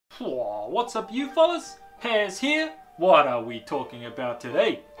What's up, you fellas? Haz here. What are we talking about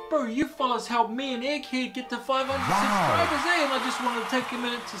today? Bro, you fellas helped me and Egghead get to 500 subscribers, eh? And I just wanted to take a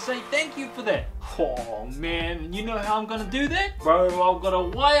minute to say thank you for that. Oh man, you know how I'm gonna do that? Bro, I've got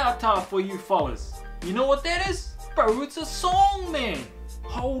a waiata for you fellas. You know what that is? Bro, it's a song, man.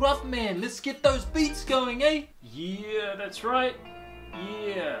 Hold up, man. Let's get those beats going, eh? Yeah, that's right.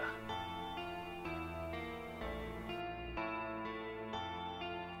 Yeah.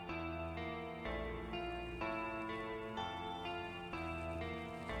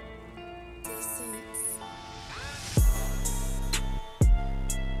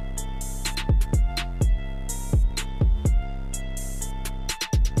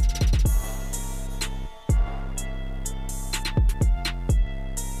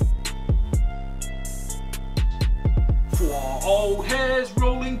 Old Haz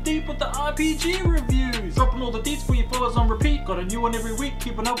rolling deep with the RPG reviews. Dropping all the deets for you fellas on repeat. Got a new one every week,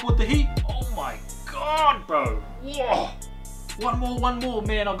 keeping up with the heat. Oh my god, bro. Whoa. One more,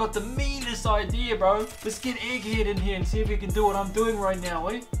 man. I got the meanest idea, bro. Let's get Egghead in here and see if he can do what I'm doing right now,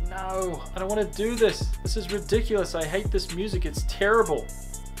 eh? No, I don't want to do this. This is ridiculous. I hate this music. It's terrible.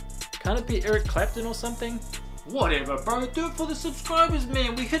 Can't it be Eric Clapton or something? Whatever, bro. Do it for the subscribers,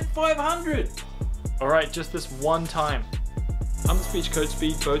 man. We hit 500. Alright, just this one time. I'm the speech coach,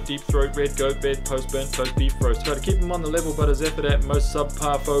 speed, boat, deep throat, red goat, bed, post, burnt, toast, beef roast. Try to keep him on the level, but his effort at most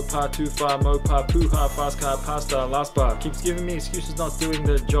subpar, faux par, too far, mopar, poo-ha, fast car, pasta, last bar. Keeps giving me excuses not doing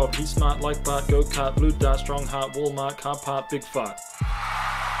the job. He's smart like Bart, go-kart, blue dart, strong heart, Walmart, car part, big fart.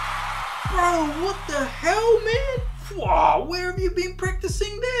 Bro, what the hell, man? Wow, where have you been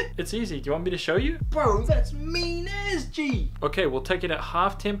practicing that? It's easy. Do you want me to show you? Bro, that's mean as G. Okay, we'll take it at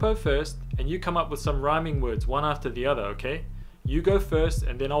half tempo first, and you come up with some rhyming words, one after the other, okay? You go first,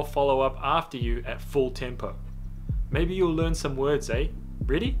 and then I'll follow up after you at full tempo. Maybe you'll learn some words, eh?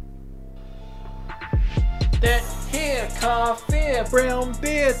 Ready? That hair, car fair, brown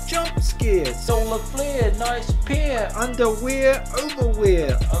bear, jump scare, solar flare, nice pair, underwear,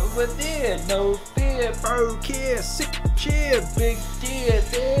 overwear, over there, no fear, bro care, sick cheer, big deer,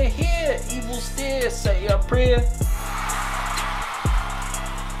 they're here, evil stare, say a prayer.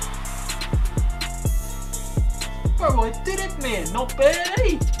 Bro, I did it, man. Not bad,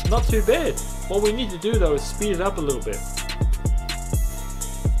 eh? Not too bad. What we need to do though is speed it up a little bit.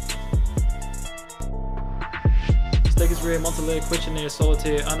 Stakers rare, Montelaire, questionnaire,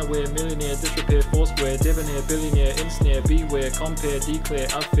 solitaire, unaware, millionaire, disrepair, foursquare, debonair, billionaire, ensnare, beware, compare, declare,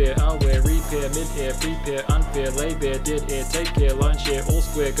 unfair, unaware, repair, mid-air, prepare, unfair, lay bare, dead air, take care, line share, all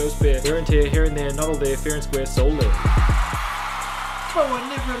square, ghost bear, wear and tear, here and there, not all there, fair and square, soul there. Bro, I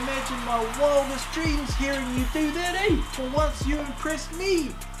never imagined my wildest dreams hearing you do that, eh? For once you impressed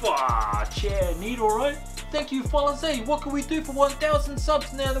me. Ah, chair, neat, alright? Thank you, fellas, eh? What can we do for 1,000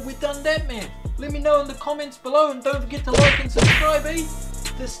 subs now that we've done that, man? Let me know in the comments below and don't forget to like and subscribe, eh?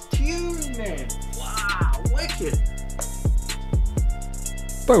 This tune, man. Wow, wicked.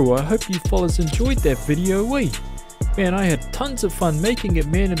 Bro, I hope you fellas enjoyed that video, eh? Man, I had tons of fun making it,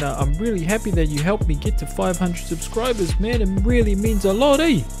 man, and I'm really happy that you helped me get to 500 subscribers, man. It really means a lot,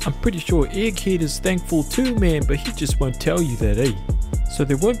 eh? I'm pretty sure Egghead is thankful too, man, but he just won't tell you that, eh? So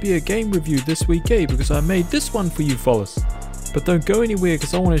there won't be a game review this week, eh? Because I made this one for you fellas. But don't go anywhere,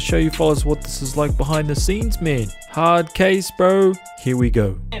 because I want to show you fellas what this is like behind the scenes, man. Hard case, bro. Here we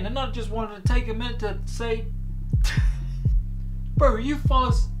go. And I just wanted to take a minute to say... Bro, you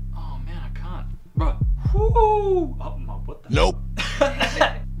fellas... Oh, man, I can't. Bro. Whoo! Oh my, what the? Nope.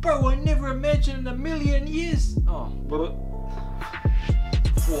 Bro, I never imagined in a million years. Oh, but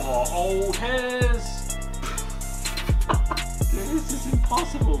whoa, old Haz. Dude, this is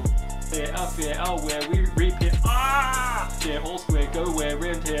impossible. Fair, unfair, where we repair. Ah! Share, all square, go where,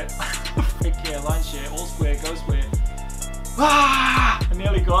 round here. Take care, line share, all square, go square. Ah! I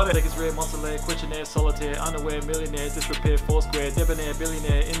nearly got it. Stakers rare, Montelaire, questionnaire, solitaire, unaware, millionaire, disrepair, foursquare, debonair,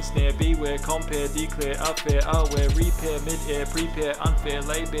 billionaire, ensnare, beware, compare, declare, unfair, aware, repair, mid-air, prepare, unfair,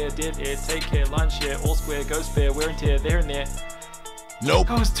 lay bare, dead air, take care, line share, all square, go spare, wear and tear, there and there. Nope.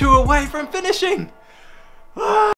 I was 2 away from finishing! Ah!